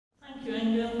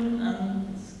Vivienne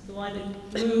and the wider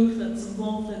group that's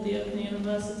involved at the Open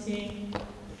University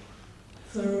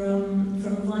for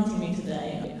inviting me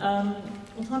today.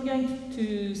 What I'm going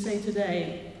to say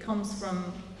today comes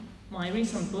from my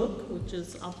recent book, which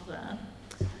is up there,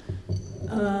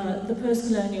 The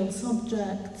Postcolonial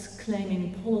Subject,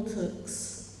 Claiming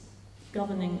Politics,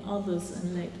 Governing Others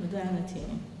in Late Modernity.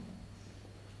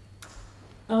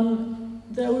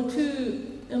 There were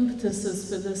two impetuses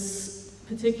for this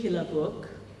particular book.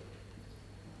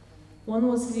 One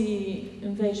was the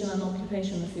invasion and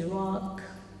occupation of Iraq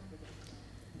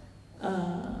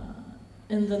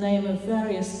in the name of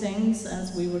various things,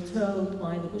 as we were told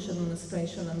by the Bush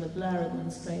administration and the Blair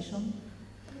administration.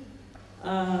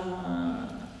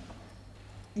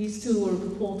 These two were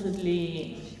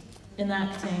purportedly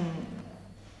enacting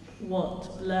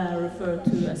what Blair referred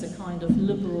to as a kind of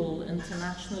liberal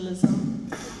internationalism,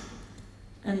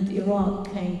 and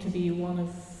Iraq came to be one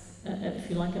of, if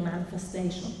you like, a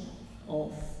manifestation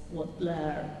of what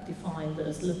Blair defined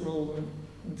as liberal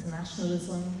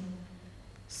internationalism.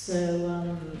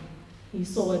 So he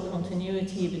saw a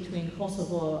continuity between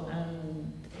Kosovo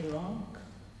and Iraq.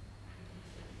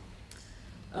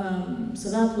 So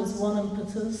that was one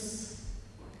impetus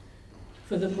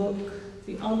for the book.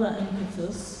 The other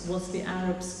impetus was the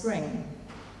Arab Spring.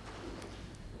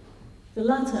 The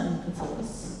latter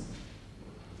impetus,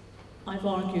 I've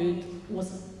argued,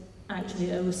 was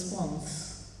actually a response.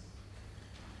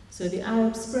 So the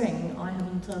Arab Spring I have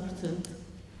interpreted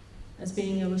as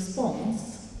being a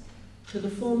response to the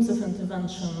forms of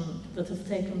intervention that have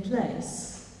taken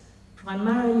place,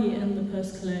 primarily in the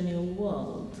post-colonial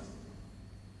world.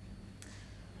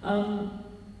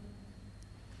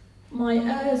 My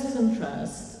areas of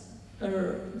interest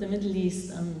are the Middle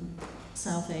East and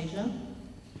South Asia.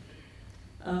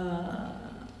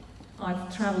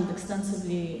 I've traveled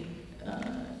extensively,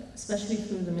 especially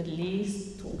through the Middle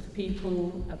East, talked to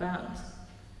people about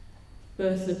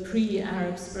both the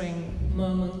pre-Arab Spring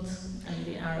moment and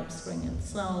the Arab Spring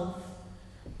itself,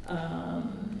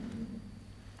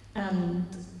 and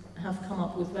have come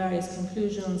up with various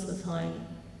conclusions that I'm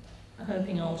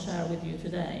hoping I'll share with you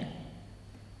today.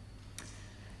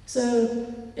 So,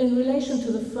 in relation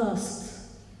to the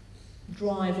first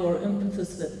drive or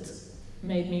impetus that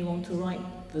made me want to write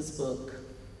this book,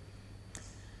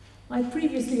 I'd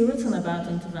previously written about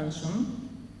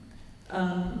intervention,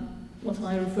 what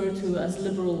I refer to as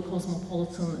liberal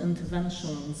cosmopolitan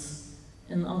interventions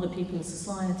in other people's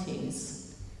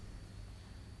societies.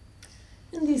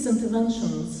 In these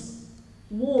interventions,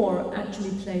 war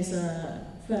actually plays a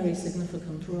very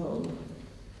significant role.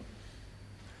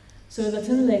 So that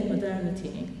in late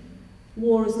modernity,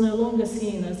 war is no longer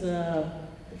seen as a,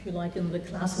 if you like, in the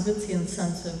Clausewitzian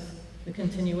sense of the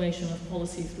continuation of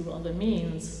policy through other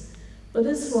means, but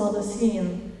is rather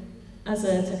seen as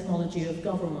a technology of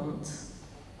government.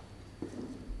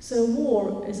 So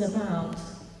war is about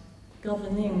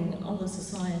governing other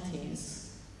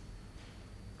societies.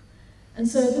 And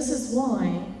so this is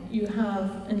why you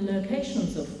have, in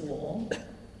locations of war,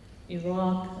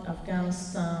 Iraq,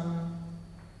 Afghanistan,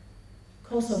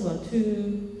 Kosovo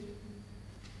too,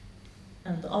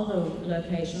 and other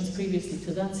locations, previously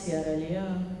to that Sierra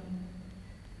Leone,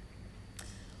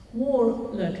 war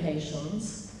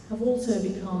locations have also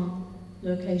become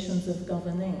locations of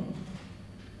governing.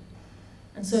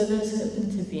 And so those who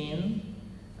intervene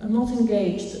are not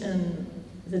engaged in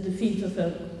the defeat of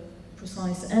a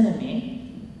precise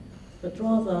enemy, but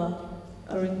rather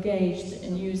are engaged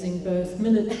in using both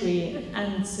military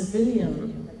and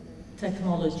civilian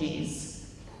technologies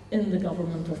in the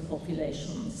government of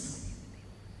populations.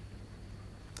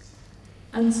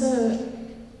 And so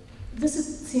this, it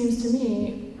seems to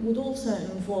me, would also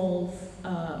involve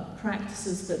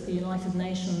practices that the United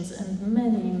Nations and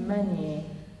many, many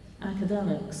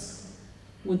academics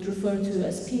would refer to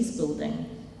as peace building.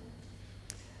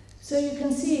 So you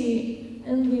can see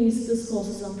in these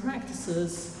discourses and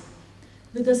practices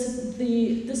the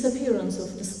disappearance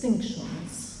of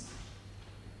distinctions,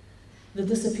 the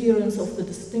disappearance of the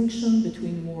distinction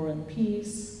between war and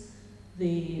peace,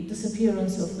 the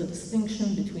disappearance of the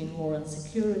distinction between war and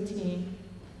security,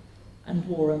 and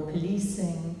war and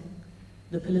policing,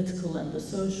 the political and the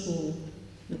social,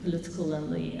 the political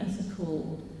and the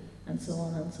ethical, and so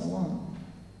on and so on.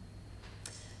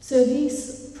 So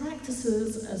these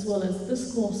practices, as well as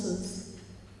discourses,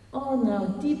 are now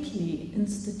deeply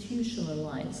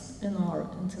institutionalized in our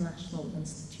international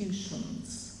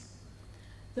institutions.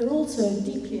 They're also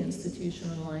deeply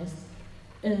institutionalized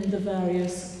in the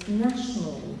various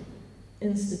national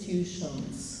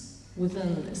institutions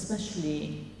within,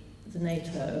 especially, the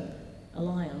NATO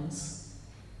alliance.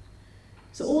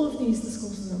 So all of these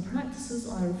discourses and practices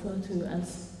I refer to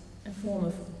as a form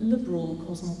of liberal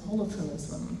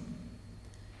cosmopolitanism,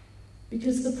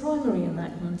 because the primary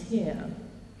enactment here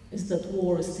is that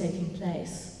war is taking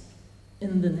place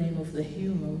in the name of the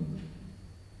human.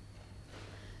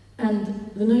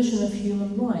 And the notion of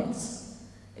human rights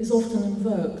is often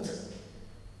invoked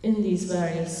in these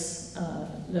various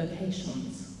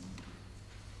locations.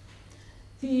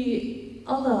 The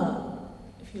other,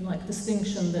 if you like,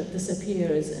 distinction that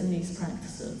disappears in these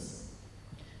practices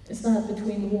is that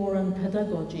between war and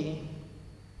pedagogy.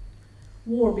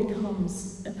 War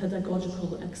becomes a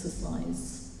pedagogical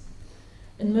exercise.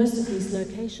 In most of these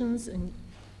locations, can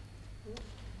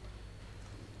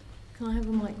I have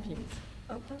a mic, please?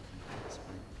 Oh,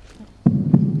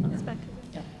 it's back.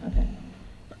 Yeah, okay.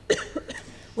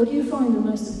 What do you find in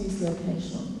most of these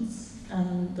locations,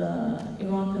 and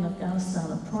Iraq and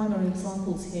Afghanistan are primary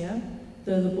examples here,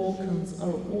 though the Balkans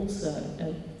are also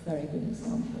a very good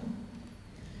example.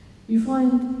 You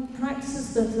find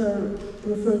practices that are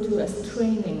referred to as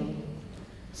training.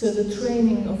 So the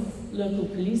training of local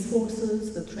police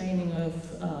forces, the training of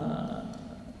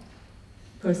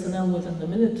personnel within the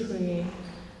military,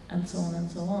 and so on and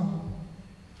so on.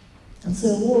 And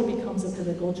so war becomes a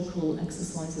pedagogical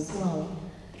exercise as well.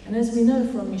 And as we know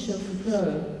from Michel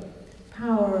Foucault,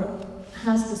 power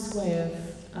has this way of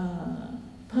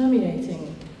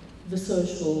permeating the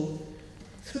social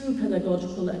through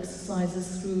pedagogical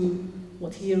exercises, through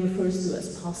what he refers to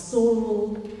as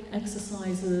pastoral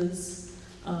exercises,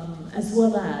 as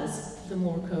well as the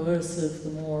more coercive,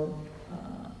 the more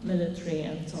military,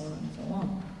 and so on and so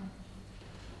on.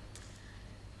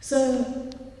 So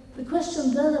the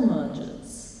question then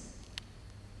emerges,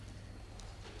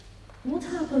 what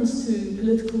happens to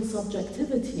political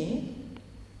subjectivity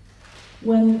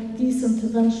when these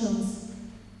interventions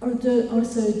are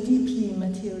so deeply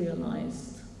materialized?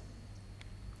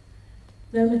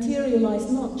 They're materialized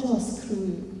not just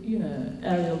through,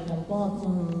 aerial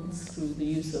bombardments, through the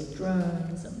use of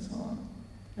drones and so on.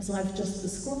 As I've just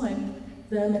described,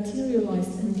 they're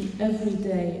materialized in the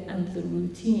everyday and the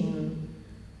routine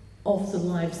of the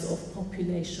lives of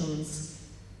populations,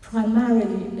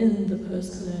 primarily in the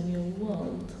post-colonial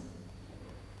world.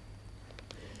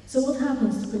 So what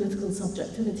happens to political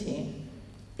subjectivity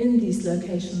in these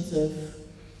locations of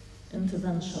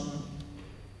intervention?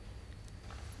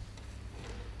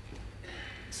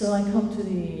 So I come to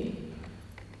the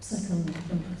second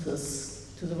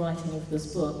impetus to the writing of this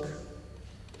book,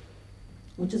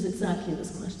 which is exactly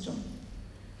this question.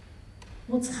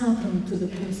 What's happened to the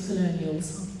post-colonial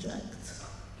subject?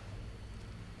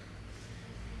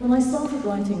 When I started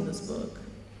writing this book,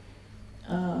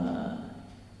 a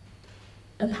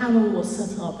panel was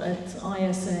set up at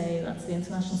ISA, that's the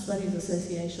International Studies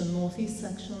Association Northeast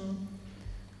section,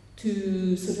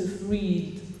 to sort of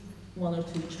read one or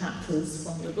two chapters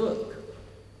from the book.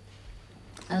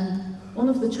 And one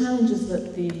of the challenges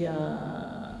that the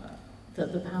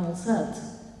panel set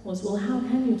was, well, how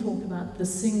can you talk about the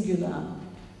singular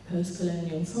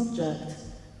post-colonial subject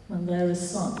when there is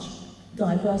such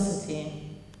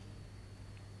diversity?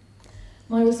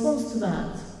 My response to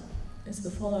that is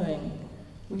the following.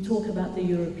 We talk about the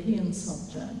European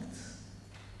subject,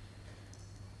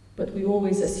 but we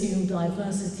always assume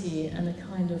diversity and a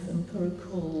kind of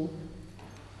empirical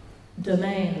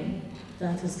domain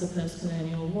that is the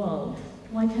post-colonial world.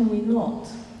 Why can we not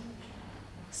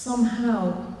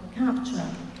somehow capture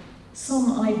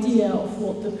some idea of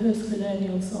what the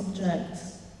post-colonial subject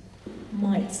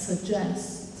might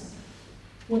suggest?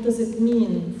 What does it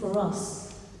mean for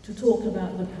us to talk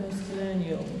about the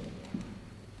post-colonial?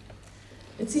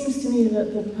 It seems to me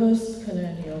that the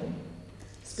post-colonial,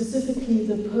 specifically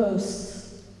the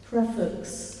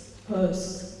prefix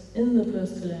post in the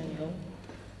post-colonial,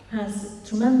 has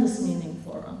tremendous meaning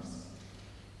for us.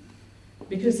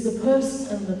 Because the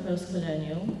post and the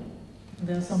post-colonial,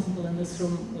 there are some people in this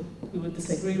room who would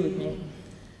disagree with me,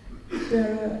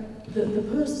 the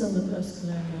post and the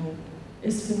post-colonial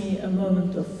is for me a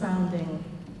moment of founding.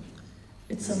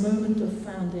 It's a moment of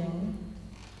founding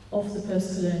of the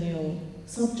post-colonial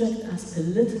subject as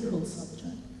political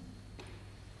subject.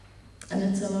 And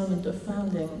it's a moment of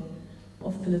founding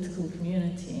of political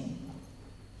community.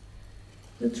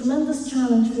 The tremendous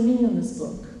challenge for me in this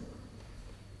book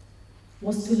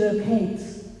was to locate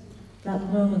that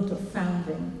moment of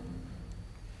founding.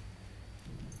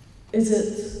 Is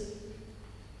it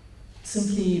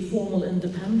simply formal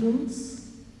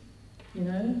independence,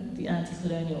 the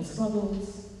anti-colonial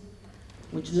struggles,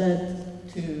 which led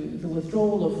to the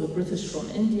withdrawal of the British from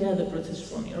India, the British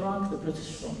from Iraq, the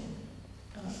British from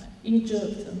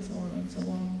Egypt, and so on and so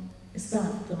on? Is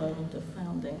that the moment of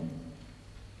founding?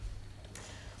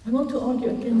 I want to argue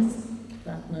against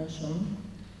that notion,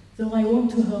 though I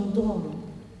want to hold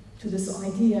on to this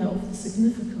idea of the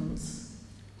significance,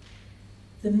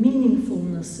 the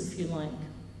meaningfulness, if you like,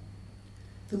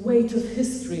 the weight of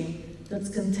history that's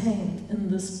contained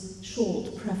in this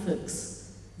short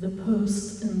prefix, the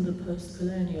post in the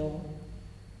postcolonial.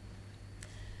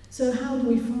 So how do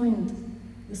we find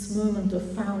this moment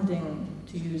of founding,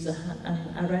 to use an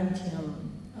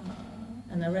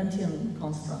Arendtian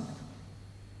construct?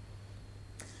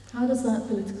 How does that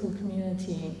political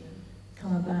community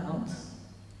come about?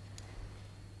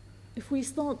 If we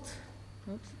start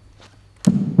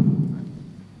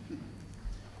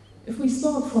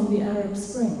from the Arab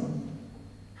Spring,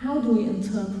 how do we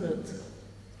interpret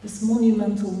this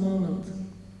monumental moment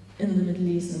in the Middle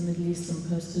East and Middle Eastern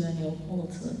postcolonial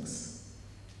politics?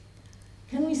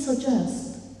 Can we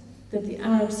suggest that the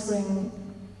Arab Spring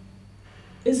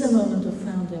is a moment of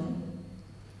founding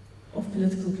of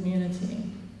political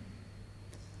community,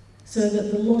 so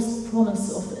that the lost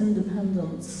promise of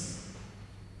independence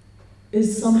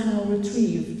is somehow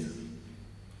retrieved,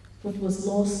 what was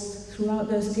lost throughout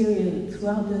those periods,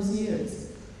 throughout those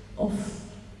years of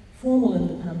formal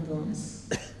independence,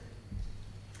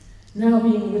 now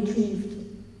being retrieved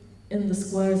in the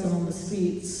squares and on the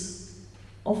streets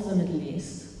of the Middle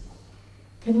East?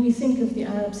 Can we think of the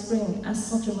Arab Spring as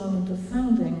such a moment of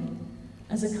founding,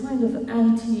 as a kind of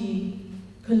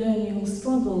anti-colonial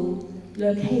struggle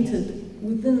located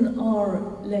within our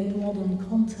late modern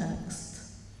context?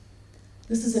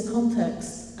 This is a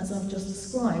context, as I've just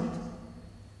described,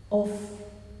 of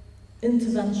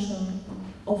intervention,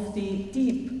 of the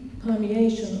deep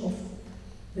permeation of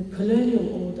the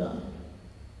colonial order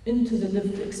into the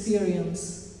lived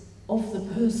experience of the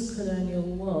post-colonial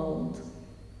world.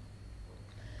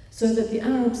 So that the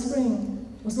Arab Spring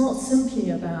was not simply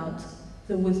about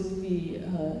the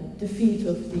defeat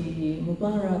of the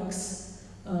Mubaraks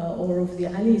or of the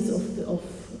Alis of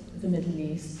the Middle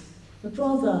East, but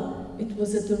rather it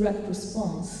was a direct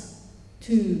response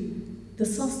to the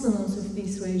sustenance of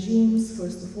these regimes,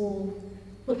 first of all,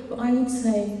 but I would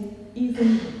say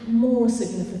even more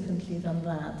significantly than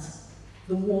that,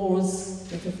 the wars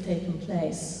that have taken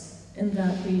place in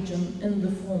that region in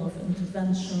the form of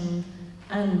intervention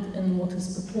and in what is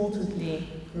purportedly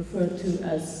referred to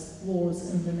as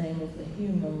wars in the name of the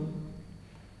human.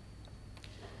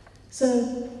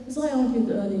 So, as I argued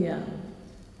earlier,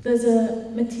 there's a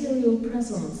material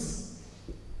presence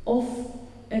of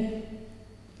a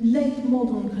late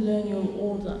modern colonial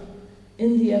order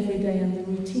in the everyday and the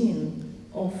routine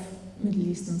of Middle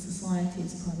Eastern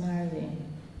societies primarily.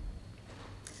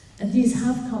 And these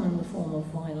have come in the form of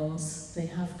violence, they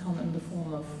have come in the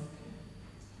form of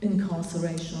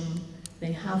incarceration,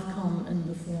 they have come in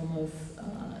the form of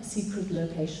secret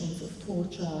locations of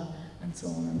torture, and so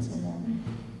on and so on.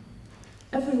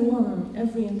 Everyone,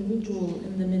 every individual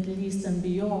in the Middle East and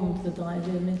beyond, the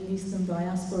Middle Eastern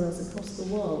diasporas across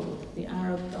the world, the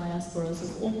Arab diasporas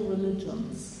of all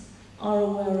religions, are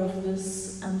aware of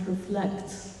this and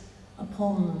reflect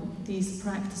upon these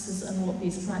practices and what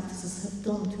these practices have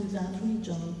done to that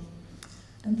region.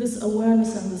 And this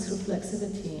awareness and this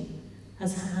reflexivity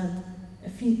has had a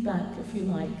feedback, if you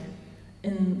like,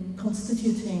 in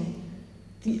constituting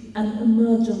an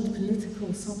emergent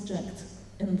political subject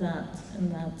in that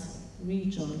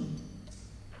region.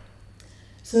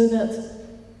 So that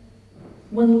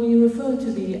when we refer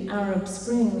to the Arab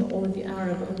Spring or the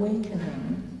Arab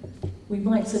Awakening, we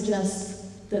might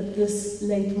suggest that this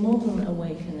late modern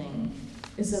awakening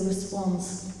is a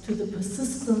response to the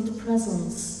persistent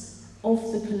presence of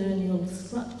the colonial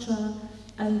structure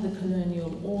and the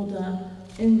colonial order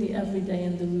in the everyday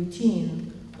and the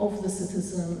routine of the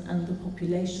citizen and the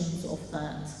populations of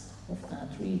that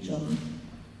region.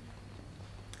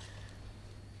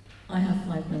 I have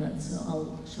 5 minutes, so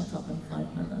I'll shut up in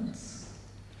 5 minutes.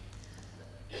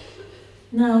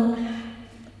 Now,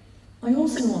 I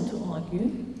also want to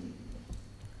argue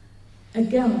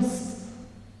against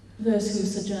those who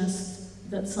suggest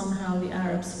that somehow the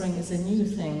Arab Spring is a new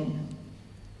thing.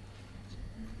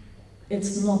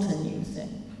 It's not a new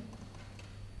thing.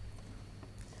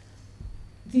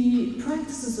 The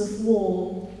practices of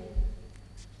war,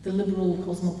 the liberal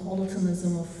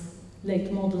cosmopolitanism of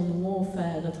late modern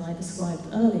warfare that I described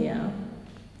earlier,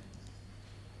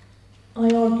 I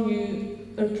argue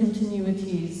are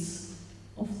continuities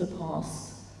of the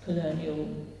past colonial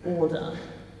order.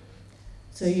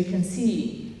 So you can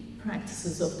see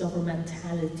practices of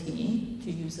governmentality,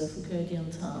 to use a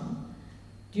Foucauldian term,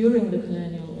 during the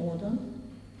colonial order,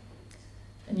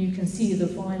 and you can see the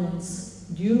violence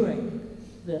during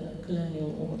the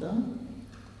colonial order.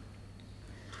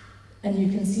 And you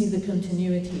can see the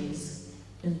continuities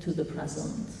into the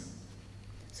present.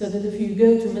 So that if you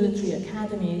go to military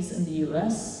academies in the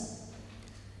US,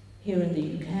 here in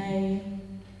the UK,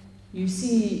 you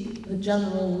see the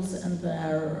generals and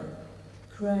their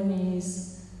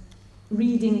cronies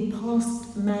reading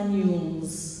past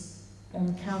manuals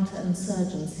on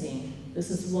counterinsurgency. This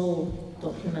is well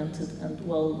documented and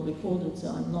well recorded, so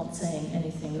I'm not saying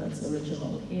anything that's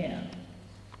original here.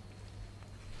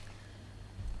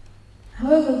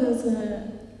 However, there's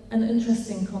an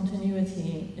interesting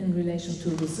continuity in relation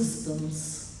to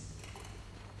resistance.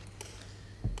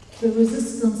 The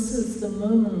resistances, the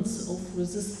moments of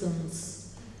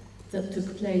resistance that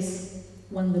took place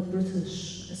when the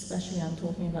British, especially I'm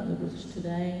talking about the British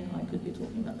today, I could be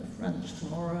talking about the French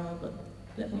tomorrow, but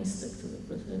let me stick to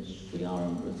the British. We are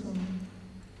in Britain.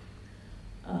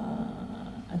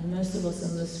 And most of us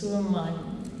in this room,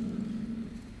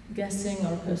 I'm guessing,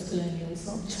 are postcolonial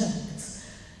subjects.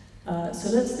 So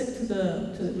let's stick to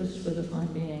the British for the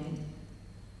time being.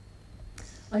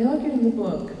 I argue in the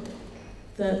book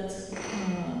that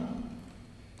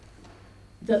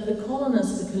the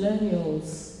colonists, the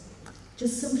colonials,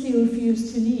 just simply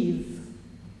refuse to leave.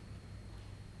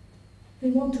 They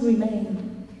want to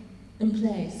remain in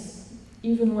place.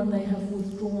 Even when they have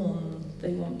withdrawn,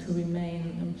 they want to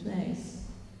remain in place.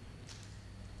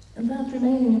 And that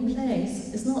remaining in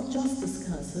place is not just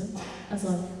discursive, as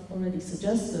I've already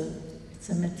suggested. It's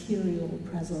a material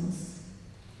presence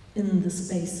in the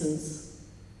spaces,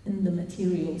 in the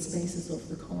material spaces of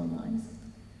the colonized,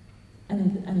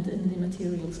 and in the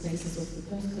material spaces of the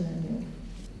post-colonial.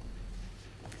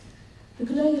 The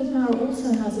colonial power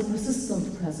also has a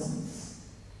persistent presence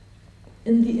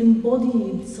in the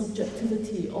embodied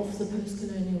subjectivity of the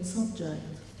post-colonial subject,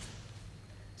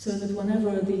 so that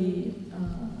whenever the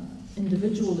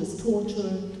individual is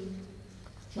tortured,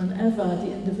 whenever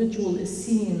the individual is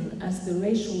seen as the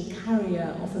racial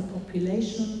carrier of a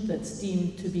population that's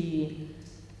deemed to be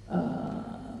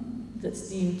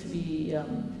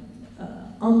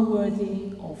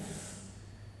unworthy of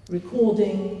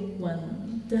recording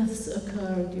when deaths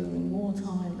occur during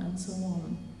wartime and so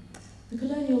on, the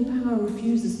colonial power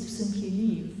refuses to simply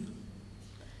leave.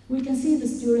 We can see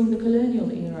this during the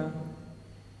colonial era.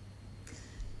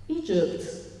 Egypt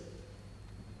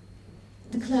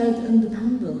declared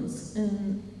independence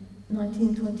in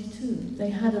 1922. They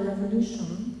had a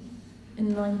revolution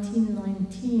in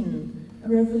 1919. A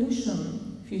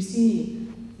revolution, if you see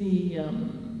the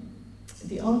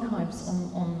archives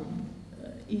on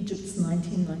Egypt's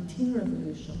 1919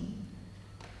 revolution,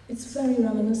 it's very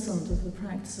reminiscent of the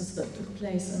practices that took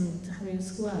place in Tahrir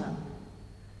Square.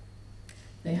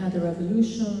 They had a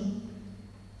revolution,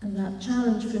 and that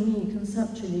challenge for me,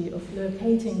 conceptually, of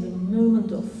locating the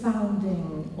moment of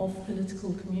founding of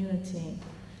political community.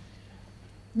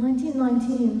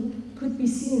 1919 could be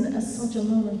seen as such a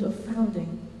moment of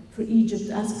founding for Egypt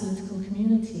as political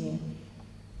community.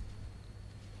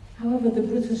 However, the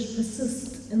British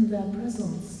persist in their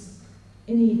presence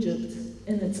in Egypt,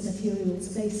 in its material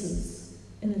spaces,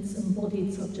 in its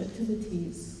embodied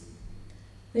subjectivities.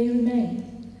 They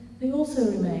remain. They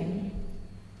also remain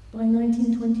by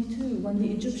 1922, when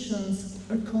the Egyptians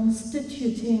are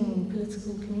constituting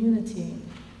political community,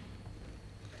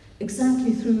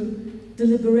 exactly through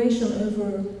deliberation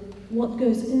over what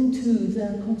goes into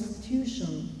their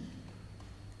constitution,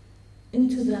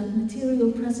 into that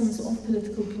material presence of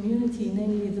political community,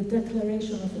 namely the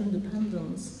Declaration of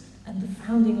Independence and the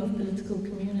founding of political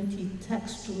community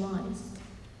textualized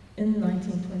in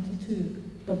 1922,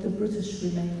 but the British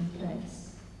remain in place.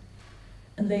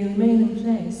 And they remain in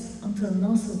place until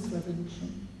Nasser's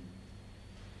revolution.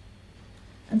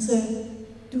 And so,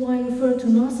 do I refer to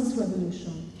Nasser's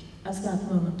revolution as that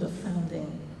moment of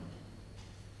founding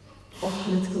of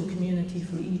political community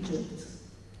for Egypt?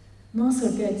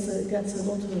 Nasser gets a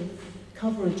lot of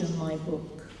coverage in my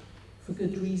book, for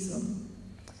good reason.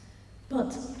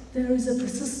 But there is a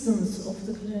persistence of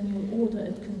the colonial order.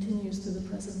 It continues to the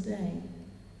present day.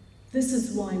 This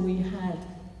is why we had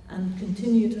and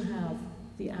continue to have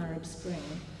the Arab Spring.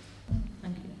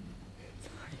 Thank you.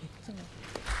 Sorry.